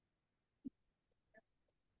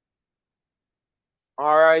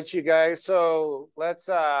All right, you guys. So let's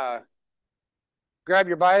grab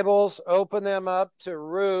your Bibles, open them up to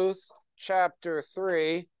Ruth chapter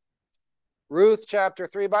 3. Ruth chapter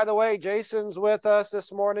 3. By the way, Jason's with us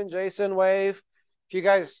this morning. Jason, wave. If you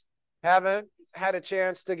guys haven't had a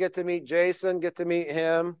chance to get to meet Jason, get to meet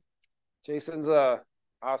him. Jason's a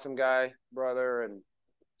awesome guy, brother, and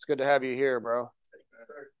it's good to have you here, bro.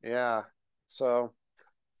 Yeah. So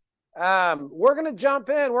we're going to jump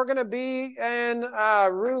in. We're going to be in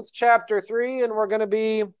Ruth chapter 3, and we're going to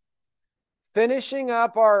be finishing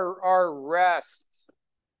up our REST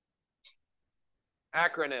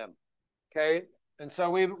acronym. Okay. And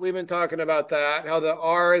so we've been talking about that, how the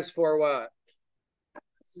R is for what?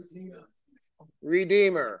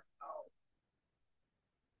 Redeemer.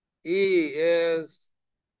 E is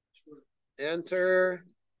enter.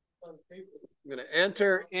 I'm going to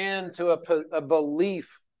enter into a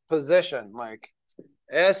belief position, Mike.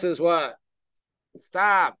 S is what?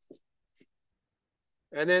 Stop.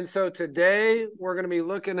 And then so today we're going to be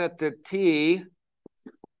looking at the T,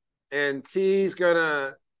 and T is going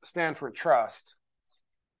to stand for trust.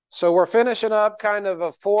 So we're finishing up kind of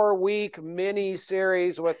a 4-week mini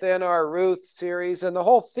series within our Ruth series, and the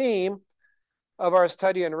whole theme of our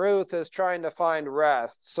study in Ruth is trying to find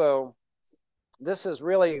rest. So this is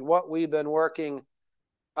really what we've been working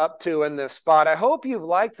up to in this spot. I hope you've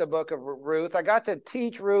liked the book of Ruth. I got to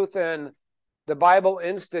teach Ruth in the Bible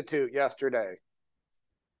Institute yesterday.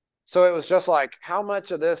 So it was just like, how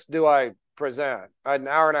much of this do I present? I had an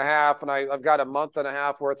hour and a half, and I've got a month and a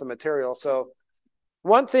half worth of material. So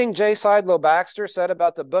one thing J. Sidlow Baxter said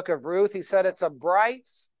about the book of Ruth, he said it's a bright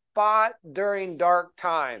spot during dark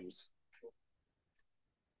times.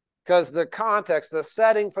 Because the context, the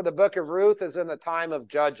setting for the book of Ruth is in the time of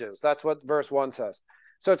Judges. That's what verse 1 says.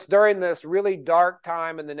 So it's during this really dark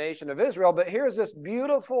time in the nation of Israel. But here's this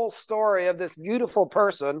beautiful story of this beautiful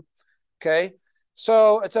person. Okay.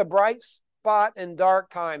 So it's a bright spot in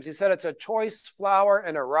dark times. He said it's a choice flower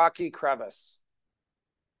in a rocky crevice.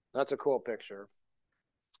 That's a cool picture.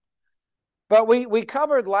 But we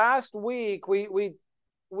covered last week, we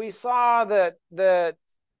saw that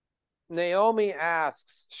Naomi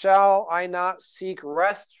asks, shall I not seek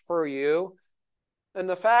rest for you? And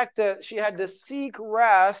the fact that she had to seek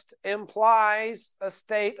rest implies a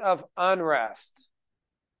state of unrest.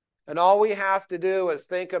 And all we have to do is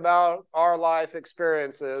think about our life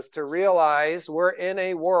experiences to realize we're in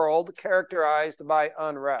a world characterized by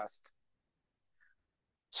unrest.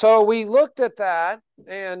 So we looked at that,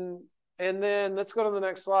 and then let's go to the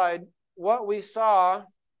next slide. What we saw,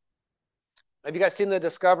 have you guys seen the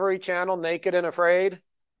Discovery Channel, Naked and Afraid?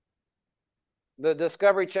 The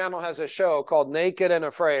Discovery Channel has a show called Naked and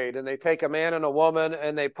Afraid, and they take a man and a woman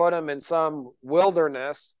and they put them in some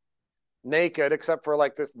wilderness, naked, except for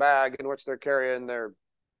like this bag in which they're carrying their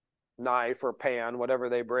knife or pan, whatever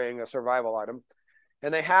they bring, a survival item.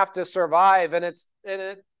 And they have to survive, and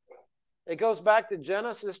it goes back to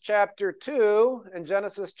Genesis chapter 2 and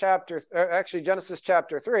Genesis chapter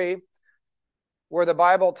 3, where the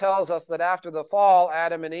Bible tells us that after the fall,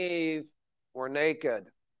 Adam and Eve were naked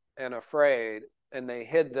and afraid, and they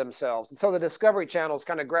hid themselves. And so the Discovery Channel's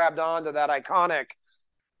kind of grabbed onto that iconic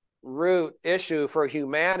root issue for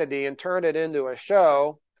humanity and turned it into a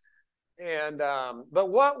show. And but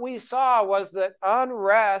what we saw was that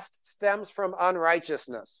unrest stems from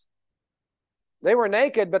unrighteousness. They were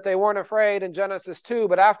naked, but they weren't afraid in Genesis 2.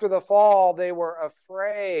 But after the fall, they were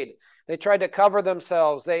afraid. They tried to cover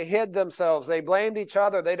themselves. They hid themselves. They blamed each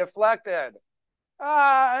other. They deflected.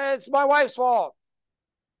 It's my wife's fault.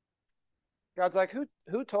 God's like,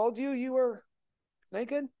 who told you you were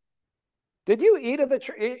naked? Did you eat of the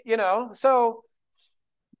tree? So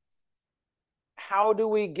how do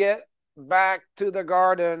we get back to the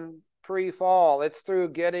garden pre-fall? It's through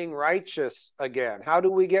getting righteous again. How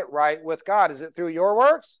do we get right with God? Is it through your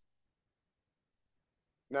works?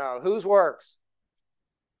 No. Whose works?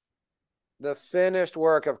 The finished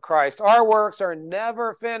work of Christ. Our works are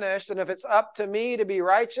never finished, and if it's up to me to be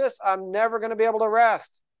righteous, I'm never going to be able to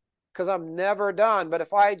rest because I'm never done. But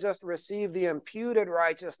if I just receive the imputed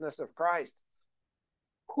righteousness of Christ,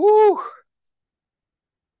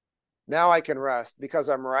 now I can rest because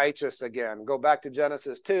I'm righteous again. Go back to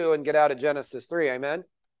Genesis 2 and get out of Genesis 3. Amen?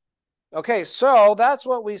 Okay, so that's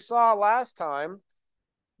what we saw last time.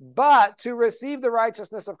 But to receive the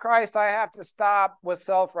righteousness of Christ, I have to stop with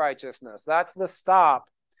self-righteousness. That's the stop.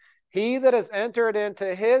 He that has entered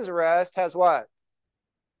into his rest has what?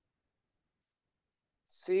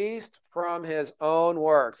 Ceased from his own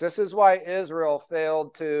works. This is why Israel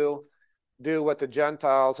failed to do what the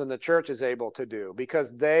Gentiles and the church is able to do,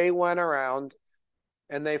 because they went around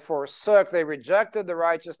and they rejected the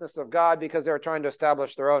righteousness of God because they were trying to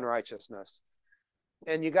establish their own righteousness.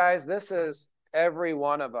 And you guys, this is every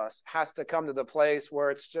one of us has to come to the place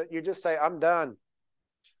where you just say, I'm done.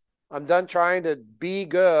 I'm done trying to be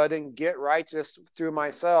good and get righteous through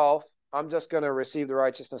myself. I'm just going to receive the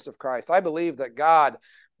righteousness of Christ. I believe that God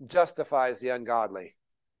justifies the ungodly,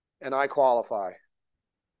 and I qualify.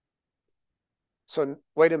 So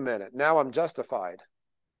wait a minute. Now I'm justified.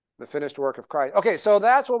 The finished work of Christ. Okay, so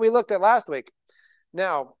that's what we looked at last week.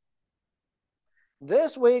 Now,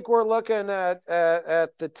 this week we're looking at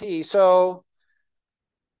the T. So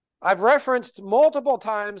I've referenced multiple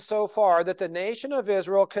times so far that the nation of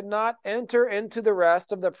Israel could not enter into the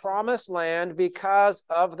rest of the promised land because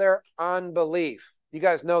of their unbelief. You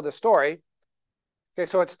guys know the story. Okay,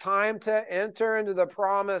 so it's time to enter into the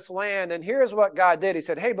promised land. And here's what God did. He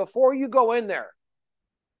said, hey, before you go in there,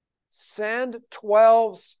 send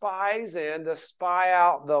 12 spies in to spy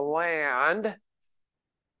out the land.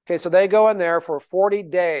 Okay, so they go in there for 40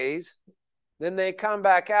 days. Then they come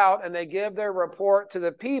back out and they give their report to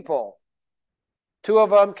the people. 2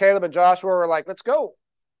 of them, Caleb and Joshua, were like, let's go.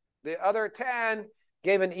 The other 10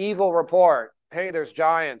 gave an evil report. Hey, there's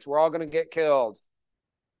giants. We're all going to get killed.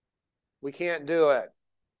 We can't do it.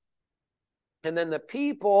 And then the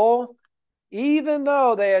people, even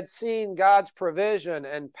though they had seen God's provision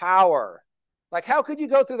and power, like how could you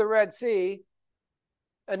go through the Red Sea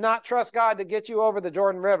and not trust God to get you over the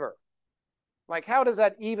Jordan River? Like, how does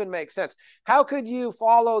that even make sense? How could you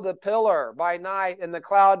follow the pillar by night and the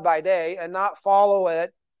cloud by day and not follow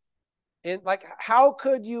it? How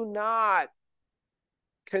could you not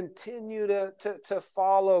continue to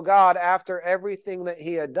follow God after everything that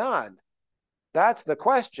he had done? That's the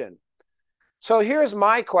question. So here's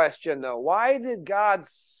my question, though. Why did God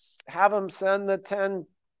have him send the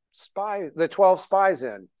 12 spies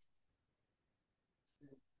in?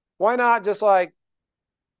 Why not just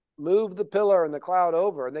move the pillar and the cloud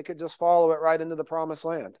over and they could just follow it right into the promised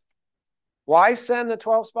land? Why send the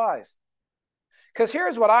 12 spies? Because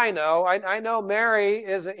here's what I know. I know Mary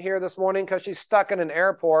isn't here this morning because she's stuck in an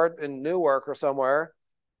airport in Newark or somewhere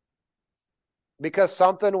because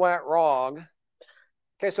something went wrong.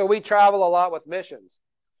 Okay, so we travel a lot with missions.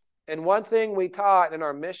 And one thing we taught in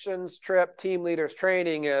our missions trip team leaders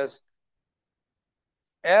training is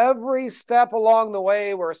every step along the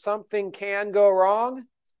way where something can go wrong,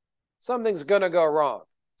 something's going to go wrong.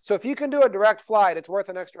 So if you can do a direct flight, it's worth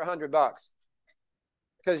an extra $100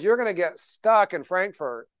 because you're going to get stuck in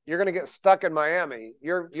Frankfurt. You're going to get stuck in Miami.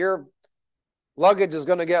 Your luggage is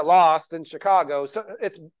going to get lost in Chicago. So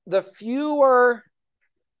it's the fewer.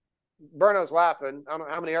 Berno's laughing. I don't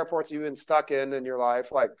know how many airports you've been stuck in your life.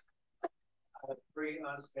 3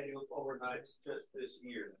 unscheduled overnights just this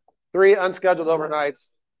year. 3 unscheduled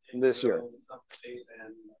overnights this year.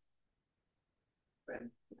 And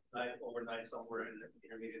overnight somewhere in the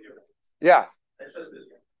intermediate area. Yeah. That's just this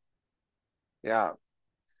year. Yeah.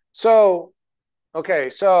 So, okay,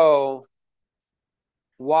 so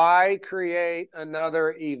why create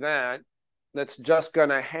another event that's just going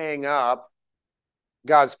to hang up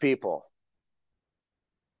God's people?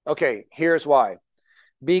 Okay, here's why.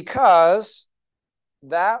 Because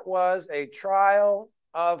that was a trial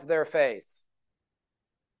of their faith.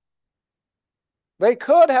 They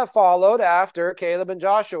could have followed after Caleb and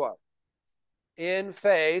Joshua in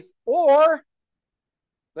faith, or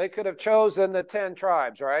they could have chosen the 10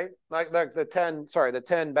 tribes, right? Like the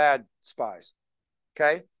 10 bad spies.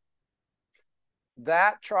 Okay?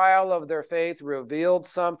 That trial of their faith revealed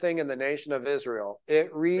something in the nation of Israel.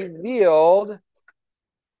 It revealed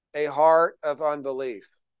a heart of unbelief.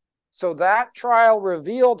 So that trial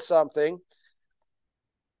revealed something.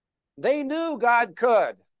 They knew God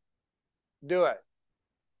could do it.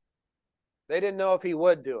 They didn't know if he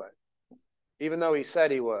would do it, even though he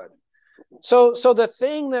said he would. So the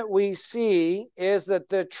thing that we see is that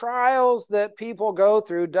the trials that people go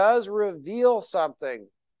through does reveal something.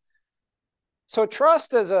 So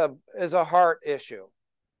trust is a heart issue.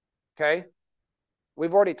 Okay?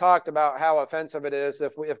 We've already talked about how offensive it is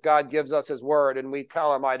if God gives us his word and we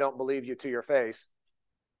tell him, I don't believe you to your face.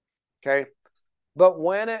 Okay? But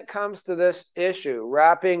when it comes to this issue,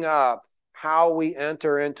 wrapping up how we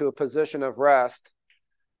enter into a position of rest,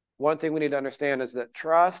 one thing we need to understand is that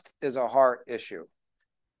trust is a heart issue.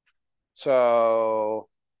 So,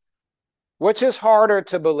 which is harder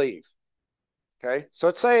to believe? Okay, so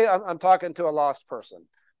let's say I'm talking to a lost person.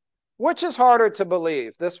 Which is harder to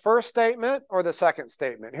believe, this first statement or the second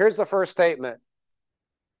statement? Here's the first statement.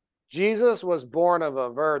 Jesus was born of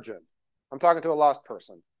a virgin. I'm talking to a lost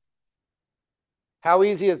person. How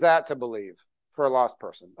easy is that to believe for a lost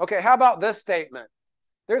person? Okay, how about this statement?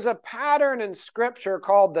 There's a pattern in Scripture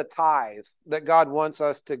called the tithe that God wants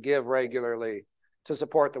us to give regularly to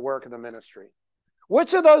support the work of the ministry.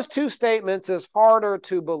 Which of those two statements is harder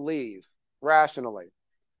to believe rationally?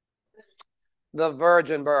 The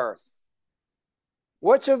virgin birth.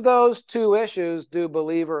 Which of those two issues do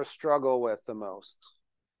believers struggle with the most?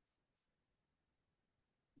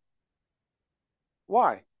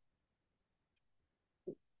 Why?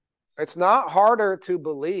 It's not harder to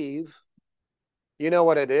believe. You know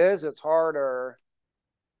what it is? It's harder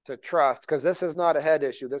to trust, because this is not a head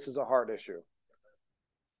issue. This is a heart issue.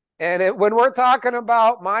 And when we're talking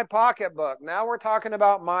about my pocketbook, now we're talking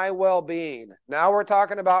about my well-being. Now we're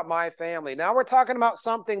talking about my family. Now we're talking about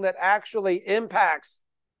something that actually impacts.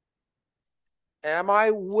 Am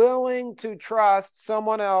I willing to trust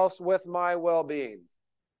someone else with my well-being?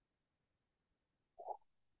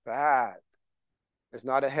 That is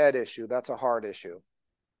not a head issue. That's a heart issue.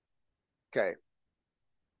 Okay.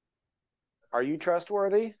 Are you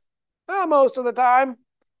trustworthy? Most of the time.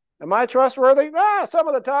 Am I trustworthy? Some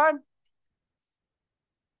of the time.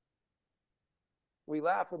 We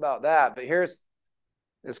laugh about that, but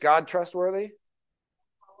is God trustworthy?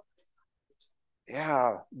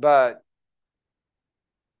 Yeah, but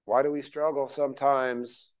why do we struggle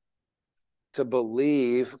sometimes to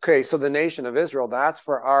believe? Okay, so the nation of Israel, that's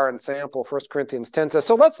for our ensample. 1 Corinthians 10 says.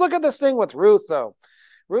 So let's look at this thing with Ruth, though.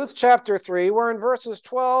 Ruth chapter 3, we're in verses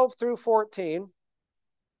 12 through 14.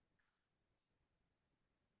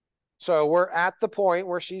 So we're at the point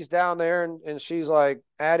where she's down there and she's like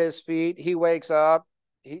at his feet. He wakes up.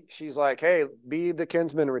 She's like, hey, be the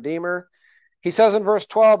kinsman redeemer. He says in verse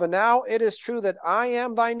 12, and now it is true that I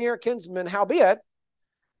am thy near kinsman. Howbeit,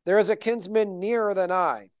 there is a kinsman nearer than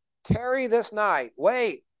I. Tarry this night.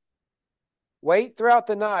 Wait throughout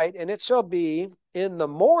the night, and it shall be in the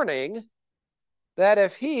morning that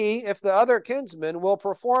if the other kinsman will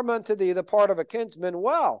perform unto thee the part of a kinsman,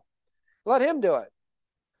 well, let him do it.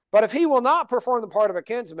 But if he will not perform the part of a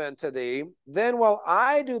kinsman to thee, then will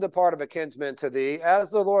I do the part of a kinsman to thee,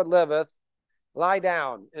 as the Lord liveth, lie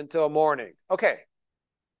down until morning. Okay,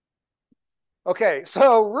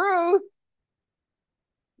 so Ruth,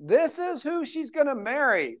 this is who she's going to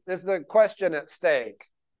marry. This is the question at stake.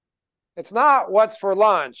 It's not what's for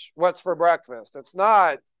lunch, what's for breakfast. It's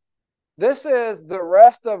not. This is the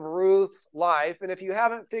rest of Ruth's life. And if you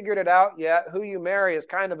haven't figured it out yet, who you marry is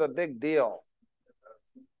kind of a big deal.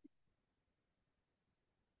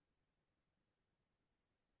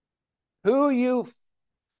 Who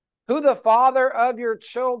the father of your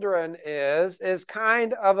children is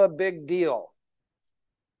kind of a big deal.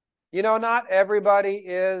 You know, not everybody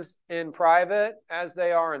is in private as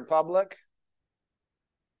they are in public.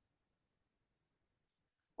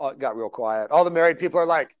 Oh, it got real quiet. All the married people are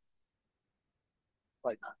like,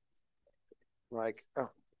 oh,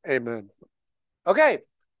 amen. Okay.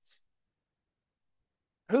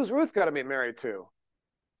 Who's Ruth going to be married to?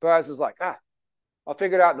 Boaz is like, I'll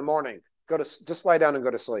figure it out in the morning. Just lie down and go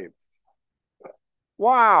to sleep.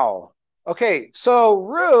 Wow. Okay, so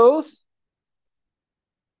Ruth,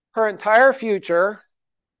 her entire future,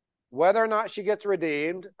 whether or not she gets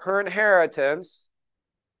redeemed, her inheritance,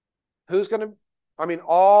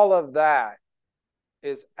 all of that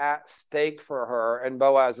is at stake for her. And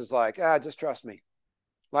Boaz is like, just trust me.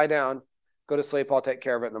 Lie down, go to sleep, I'll take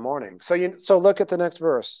care of it in the morning. So look at the next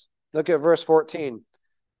verse. Look at verse 14.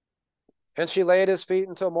 And she lay at his feet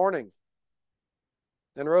until morning,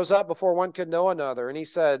 and rose up before one could know another. And he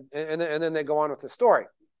said, and then they go on with the story.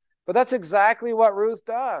 But that's exactly what Ruth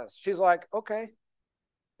does. She's like, okay.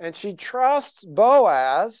 And she trusts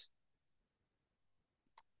Boaz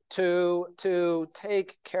to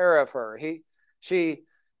take care of her. She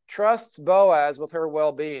trusts Boaz with her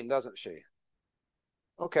well-being, doesn't she?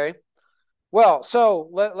 Okay. Well, so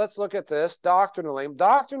let's look at this doctrinally.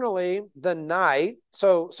 Doctrinally, the night,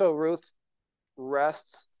 so Ruth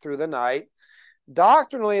rests through the night.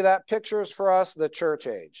 Doctrinally, that pictures for us the church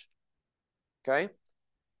age. Okay?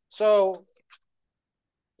 So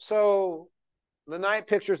the night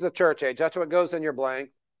pictures the church age. That's what goes in your blank.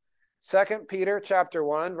 2 Peter chapter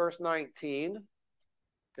 1, verse 19.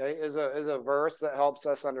 Okay, is a verse that helps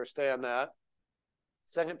us understand that.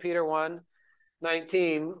 2 Peter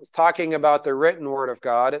 1:19 is talking about the written word of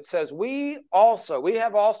God. It says, we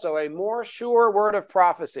have also a more sure word of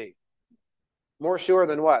prophecy. More sure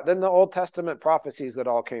than what? Than the Old Testament prophecies that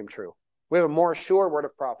all came true. We have a more sure word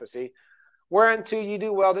of prophecy, whereunto you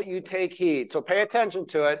do well that you take heed. So pay attention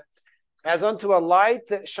to it. As unto a light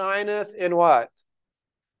that shineth in what?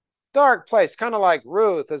 Dark place. Kind of like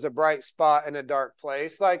Ruth is a bright spot in a dark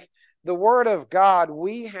place. Like the word of God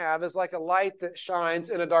we have is like a light that shines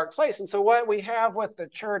in a dark place. And so what we have with the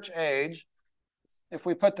church age, if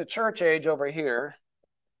we put the church age over here,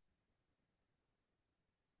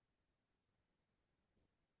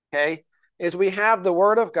 okay, is we have the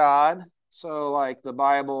word of God. So like the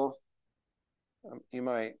Bible, you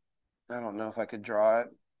might, I don't know if I could draw it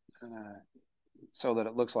so that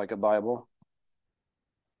it looks like a Bible.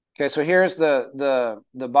 Okay, so here's the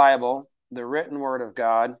Bible, the written word of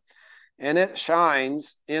God, and it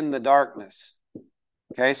shines in the darkness.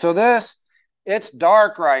 Okay, so it's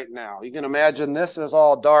dark right now. You can imagine this is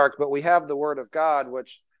all dark, but we have the word of God,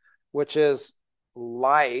 which is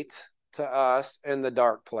light to us in the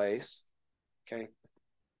dark place. Okay.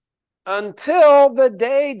 Until the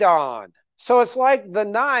day dawned. So it's like the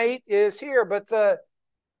night is here, but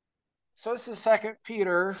so this is 2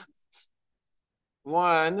 Peter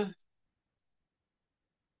 1,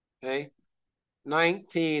 okay,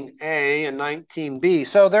 19a and 19b.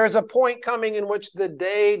 So there's a point coming in which the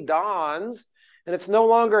day dawns, and it's no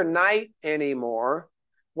longer night anymore.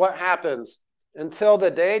 What happens? Until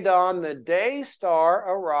the day dawn, the day star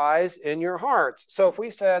arise in your hearts. So if we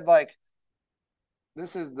said like,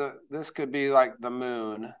 this could be like the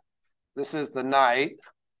moon. This is the night.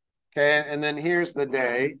 Okay, and then here's the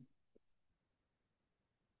day.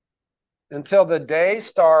 Until the day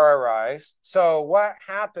star arise. So what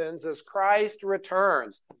happens is Christ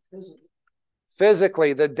returns.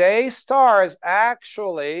 Physically, the day star is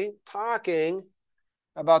actually talking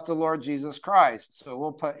about the Lord Jesus Christ. So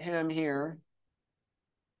we'll put him here.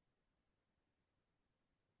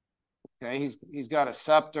 Okay, he's got a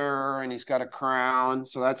scepter and he's got a crown.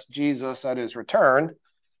 So that's Jesus at his return.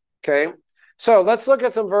 Okay, so let's look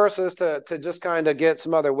at some verses to just kind of get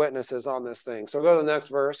some other witnesses on this thing. So go to the next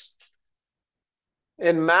verse.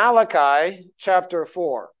 In Malachi chapter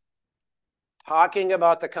 4, talking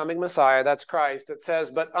about the coming Messiah, that's Christ, it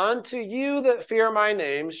says, "But unto you that fear my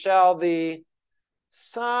name shall the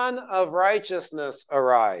Son of Righteousness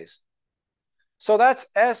arise." So that's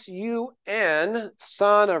S-U-N,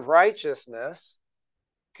 Son of Righteousness.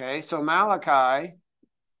 Okay, so Malachi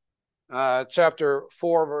chapter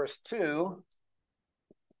 4, verse 2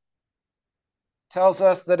 tells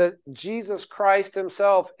us that Jesus Christ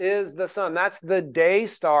himself is the Son. That's the day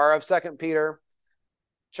star of 2 Peter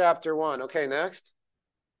chapter 1. Okay, next.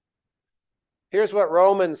 Here's what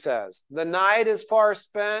Romans says. The night is far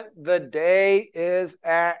spent, the day is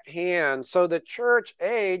at hand. So the church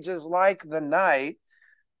age is like the night.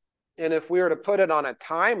 And if we were to put it on a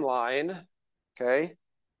timeline, okay,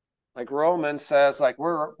 like Romans says, like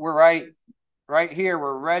we're right here,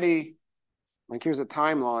 we're ready. Like here's a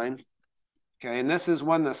timeline. Okay, and this is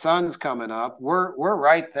when the sun's coming up. We're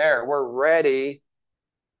right there. We're ready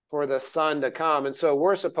for the sun to come. And so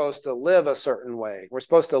we're supposed to live a certain way. We're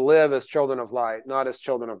supposed to live as children of light, not as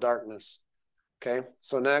children of darkness. Okay,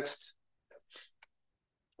 so next.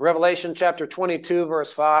 Revelation chapter 22,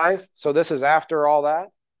 verse 5. So this is after all that.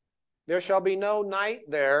 There shall be no night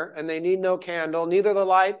there, and they need no candle, neither the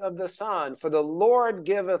light of the sun, for the Lord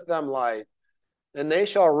giveth them light, and they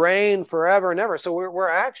shall reign forever and ever. So we're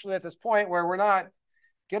actually at this point where we're not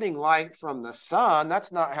getting light from the sun.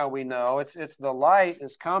 That's not how we know. It's the light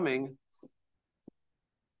is coming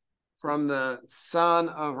from the Son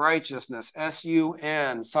of Righteousness,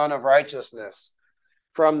 S-U-N, Son of Righteousness,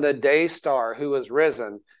 from the day star who is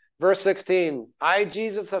risen. Verse 16, I,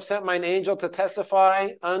 Jesus, have sent mine angel to testify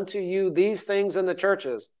unto you these things in the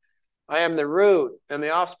churches. I am the root and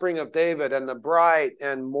the offspring of David and the bright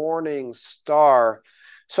and morning star.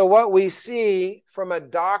 So what we see from a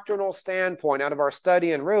doctrinal standpoint out of our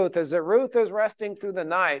study in Ruth is that Ruth is resting through the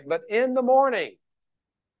night, but in the morning,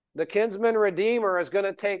 the kinsman redeemer is going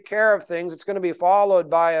to take care of things. It's going to be followed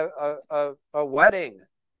by a wedding.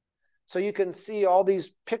 So you can see all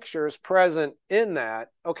these pictures present in that.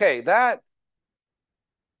 Okay, that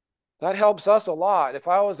helps us a lot. If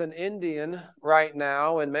I was an Indian right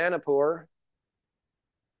now in Manipur,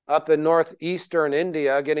 up in northeastern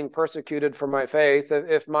India, getting persecuted for my faith,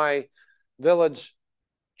 if my village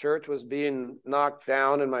church was being knocked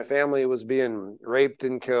down and my family was being raped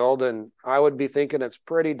and killed, and I would be thinking it's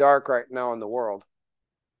pretty dark right now in the world.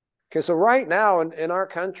 Okay, so right now in our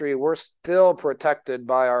country, we're still protected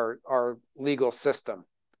by our legal system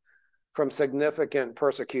from significant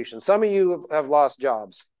persecution. Some of you have lost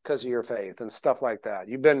jobs because of your faith and stuff like that.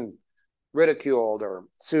 You've been ridiculed, or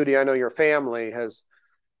Sudi, I know your family has,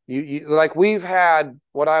 you like we've had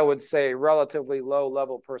what I would say relatively low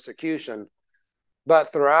level persecution,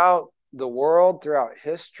 but throughout the world, throughout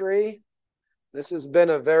history, this has been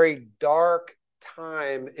a very dark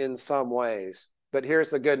time in some ways. But here's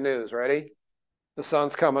the good news. Ready? The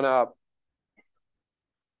sun's coming up.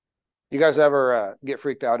 You guys ever get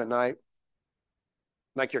freaked out at night?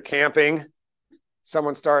 Like you're camping,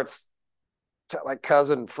 someone starts, like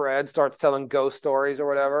cousin Fred starts telling ghost stories or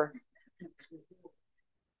whatever.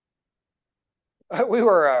 We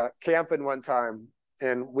were camping one time,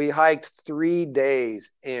 and we hiked 3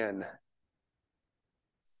 days in.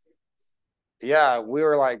 Yeah, we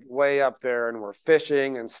were like way up there, and we're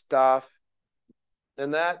fishing and stuff.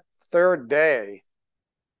 And that third day,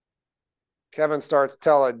 Kevin starts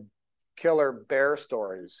telling killer bear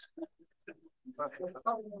stories.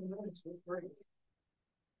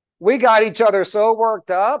 We got each other so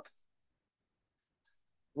worked up.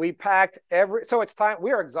 We packed so it's time.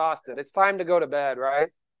 We are exhausted. It's time to go to bed, right?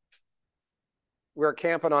 We're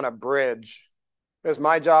camping on a bridge. It was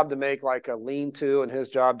my job to make like a lean-to and his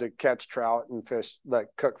job to catch trout and fish, like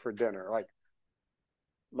cook for dinner. Like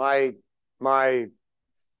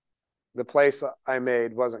the place I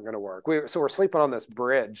made wasn't going to work. So we're sleeping on this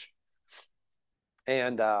bridge,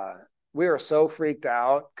 and we were so freaked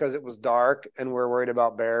out because it was dark and we we're worried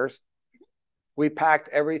about bears. We packed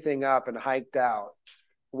everything up and hiked out.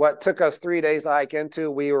 What took us 3 days to hike into,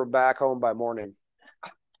 we were back home by morning.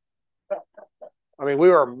 I mean, we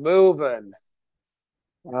were moving.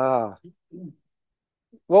 Well,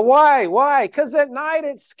 why? Why? Because at night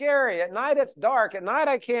it's scary. At night it's dark. At night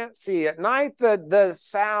I can't see. At night the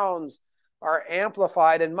sounds are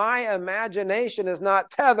amplified, and my imagination is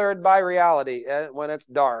not tethered by reality when it's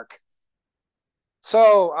dark.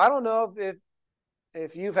 So I don't know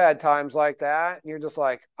if you've had times like that, and you're just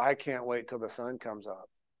like, I can't wait till the sun comes up.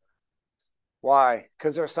 Why?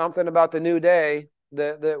 Because there's something about the new day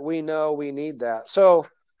that we know we need that. So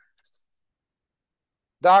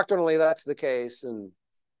doctrinally, that's the case. And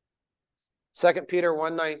 2 Peter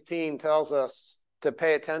 1:19 tells us to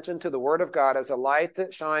pay attention to the word of God as a light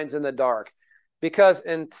that shines in the dark. Because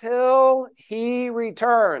until he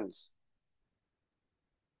returns,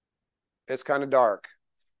 it's kind of dark.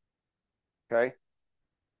 Okay?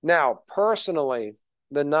 Now, personally,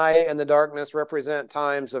 the night and the darkness represent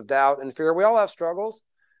times of doubt and fear. We all have struggles.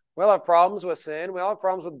 We all have problems with sin. We all have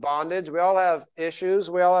problems with bondage. We all have issues.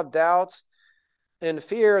 We all have doubts and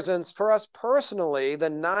fears. And for us personally, the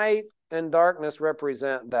night and darkness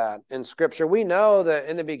represent that in Scripture. We know that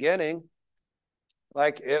in the beginning,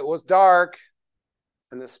 like it was dark,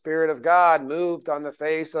 and the Spirit of God moved on the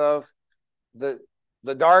face of the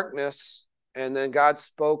darkness, and then God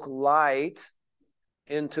spoke light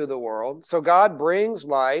into the world. So God brings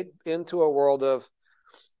light into a world of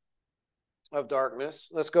darkness.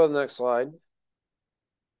 Let's go to the next slide.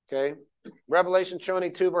 Okay. Revelation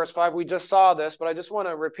 22, verse 5. We just saw this, but I just want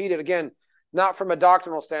to repeat it again, not from a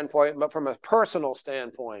doctrinal standpoint, but from a personal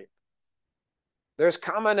standpoint. There's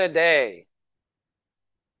coming a day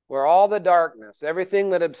where all the darkness, everything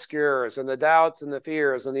that obscures, and the doubts and the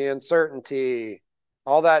fears and the uncertainty,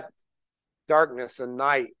 all that darkness and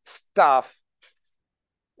night stuff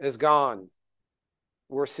is gone.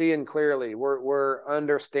 We're seeing clearly. We're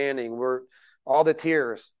understanding. All the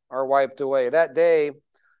tears are wiped away. That day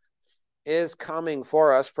is coming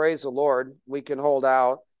for us. Praise the Lord. We can hold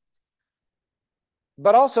out.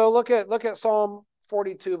 But also look at Psalm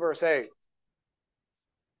 42, verse 8.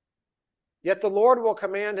 Yet the Lord will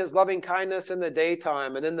command his loving kindness in the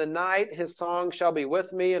daytime, and in the night his song shall be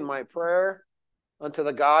with me in my prayer unto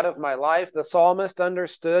the God of my life. The psalmist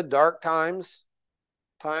understood dark times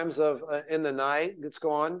of in the night. Let's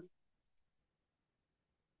go on.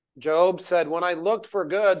 Job said, when I looked for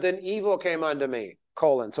good, then evil came unto me.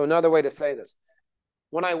 So another way to say this.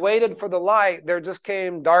 When I waited for the light, there just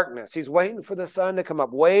came darkness. He's waiting for the sun to come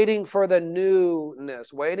up, waiting for the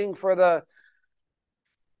newness, waiting for the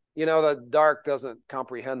dark doesn't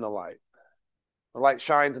comprehend the light. The light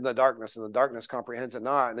shines in the darkness, and the darkness comprehends it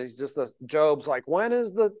not. And he's just Job's like, when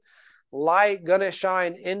is the light gonna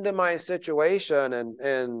shine into my situation,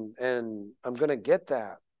 and I'm gonna get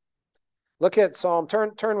that. Look at Psalm.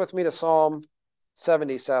 Turn with me to Psalm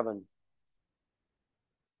 77.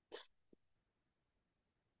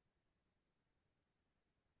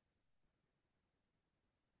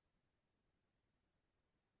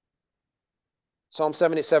 Psalm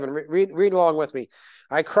 77. Read along with me.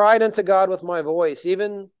 I cried unto God with my voice,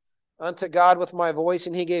 even unto God with my voice,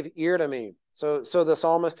 and he gave ear to me. So the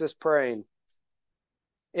psalmist is praying.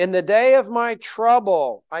 In the day of my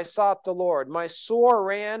trouble, I sought the Lord. My sore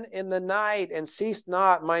ran in the night and ceased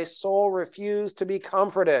not. My soul refused to be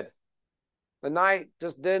comforted. The night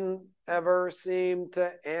just didn't ever seem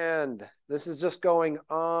to end. This is just going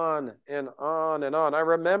on and on and on. I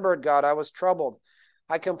remembered God. I was troubled.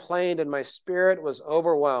 I complained, and my spirit was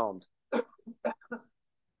overwhelmed.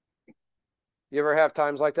 You ever have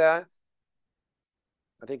times like that?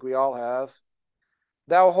 I think we all have.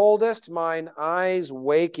 Thou holdest mine eyes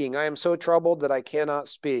waking. I am so troubled that I cannot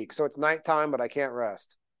speak. So it's nighttime, but I can't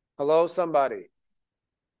rest. Hello, somebody.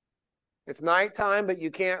 It's nighttime, but you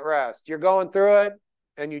can't rest. You're going through it,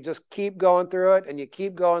 and you just keep going through it, and you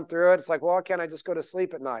keep going through it. It's like, well, why can't I just go to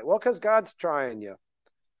sleep at night? Well, because God's trying you.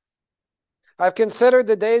 I've considered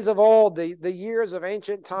the days of old, the years of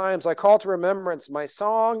ancient times. I call to remembrance my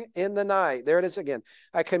song in the night. There it is again.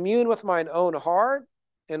 I commune with mine own heart,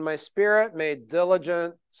 and my spirit made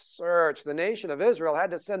diligent search. The nation of Israel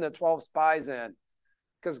had to send the 12 spies in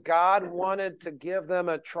because God wanted to give them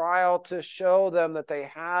a trial to show them that they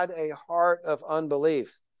had a heart of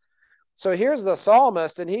unbelief. So here's the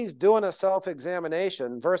psalmist, and he's doing a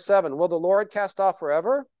self-examination. Verse 7, will the Lord cast off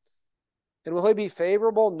forever? And will he be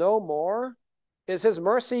favorable no more? Is his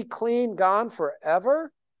mercy clean gone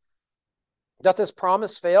forever? Doth his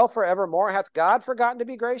promise fail forevermore? Hath God forgotten to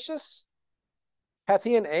be gracious? Hath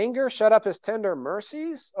he in anger shut up his tender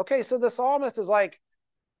mercies? Okay, so the psalmist is like,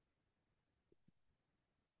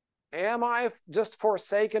 am I just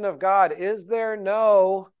forsaken of God? Is there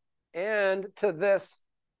no end to this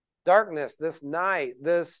darkness, this night,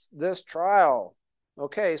 this trial?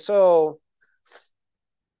 Okay, so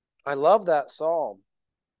I love that psalm.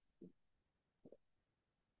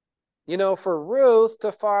 You know, for Ruth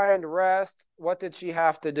to find rest, what did she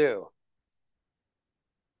have to do?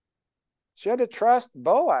 She had to trust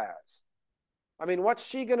Boaz. I mean, what's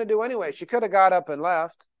she going to do anyway? She could have got up and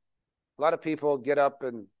left. A lot of people get up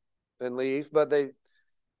and leave, but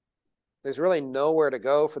there's really nowhere to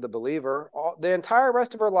go for the believer. The entire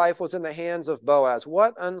rest of her life was in the hands of Boaz.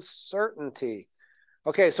 What uncertainty.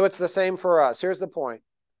 Okay, so it's the same for us. Here's the point.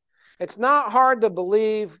 It's not hard to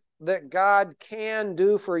believe that God can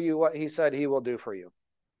do for you what he said he will do for you.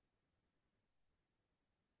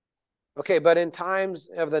 Okay, but in times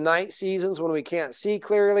of the night seasons when we can't see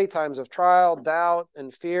clearly, times of trial, doubt,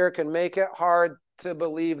 and fear can make it hard to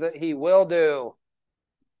believe that he will do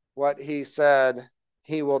what he said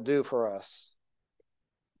he will do for us.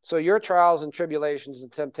 So your trials and tribulations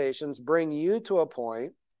and temptations bring you to a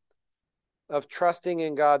point of trusting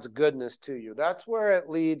in God's goodness to you. That's where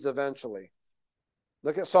it leads eventually.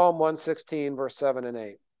 Look at Psalm 116, verse 7 and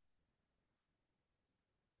 8.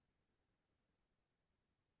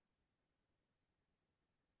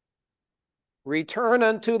 Return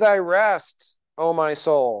unto thy rest, O my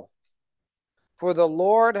soul, for the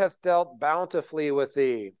Lord hath dealt bountifully with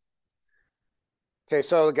thee. Okay,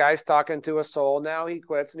 so the guy's talking to a soul. Now he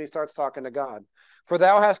quits and he starts talking to God. For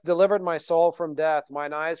thou hast delivered my soul from death,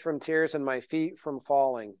 mine eyes from tears, and my feet from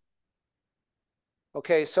falling.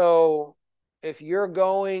 Okay, so if you're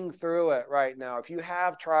going through it right now, if you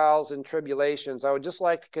have trials and tribulations, I would just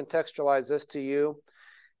like to contextualize this to you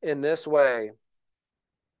in this way.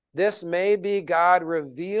 This may be God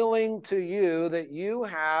revealing to you that you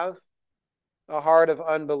have a heart of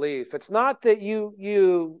unbelief. It's not that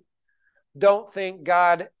you don't think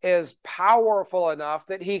God is powerful enough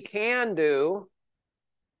that he can do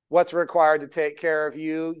what's required to take care of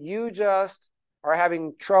you. You just are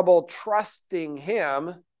having trouble trusting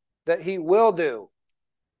him that he will do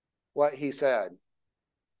what he said.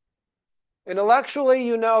 Intellectually,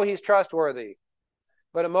 you know he's trustworthy,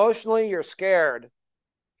 but emotionally, you're scared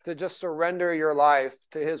to just surrender your life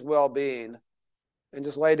to his well-being and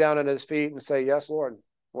just lay down at his feet and say, yes, Lord,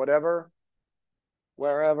 whatever,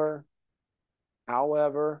 wherever,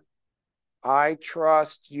 however, I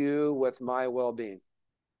trust you with my well-being.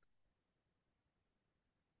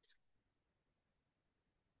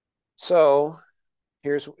 So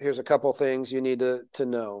here's a couple things you need to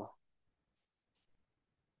know.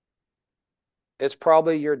 It's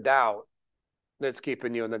probably your doubt that's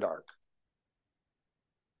keeping you in the dark.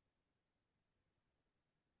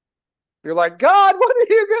 You're like, God, what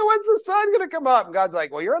are you going? When's the sun going to come up? And God's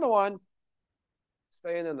like, well, you're the one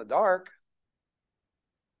staying in the dark.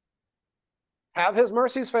 Have his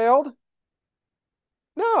mercies failed?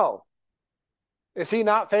 No. Is he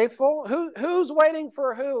not faithful? Who's waiting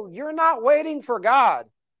for who? You're not waiting for God.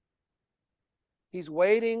 He's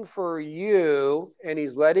waiting for you, and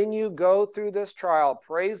he's letting you go through this trial,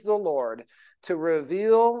 praise the Lord, to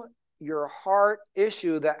reveal your heart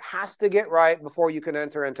issue that has to get right before you can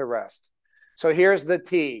enter into rest. So here's the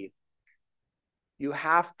T. You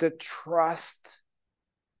have to trust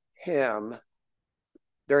him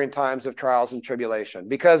during times of trials and tribulation,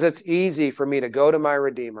 because it's easy for me to go to my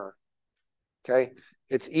Redeemer. Okay?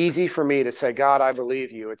 It's easy for me to say, God, I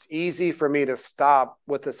believe you. It's easy for me to stop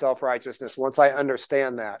with the self-righteousness once I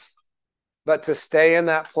understand that. But to stay in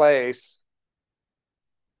that place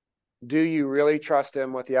Do you really trust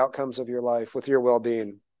him with the outcomes of your life, with your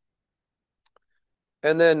well-being?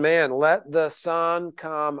 And then, man, let the sun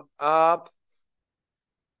come up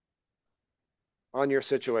on your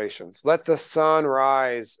situations. Let the sun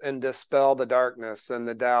rise and dispel the darkness and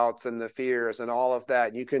the doubts and the fears and all of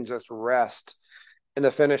that. You can just rest in the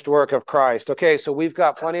finished work of Christ. Okay, so we've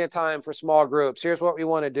got plenty of time for small groups. Here's what we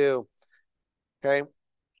want to do. Okay.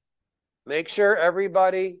 Make sure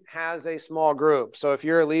everybody has a small group. So if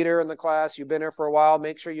you're a leader in the class, you've been here for a while,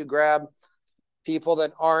 make sure you grab people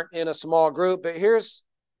that aren't in a small group. But here's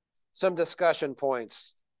some discussion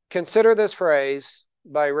points. Consider this phrase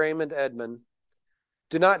by Raymond Edmond.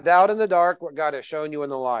 Do not doubt in the dark what God has shown you in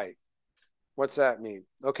the light. What's that mean?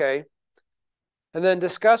 Okay. And then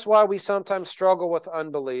discuss why we sometimes struggle with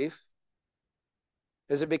unbelief.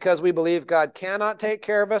 Is it because we believe God cannot take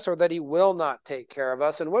care of us or that he will not take care of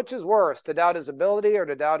us? And which is worse, to doubt his ability or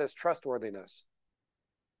to doubt his trustworthiness?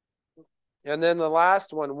 And then the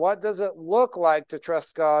last one, what does it look like to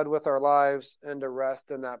trust God with our lives and to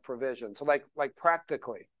rest in that provision? So like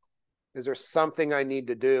practically, is there something I need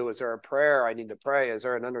to do? Is there a prayer I need to pray? Is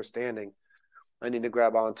there an understanding I need to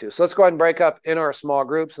grab onto? So let's go ahead and break up in our small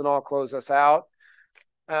groups and I'll close us out.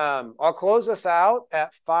 I'll close us out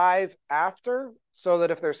at 5 after, so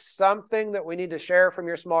that if there's something that we need to share from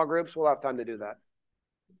your small groups, we'll have time to do that.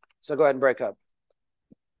 So go ahead and break up.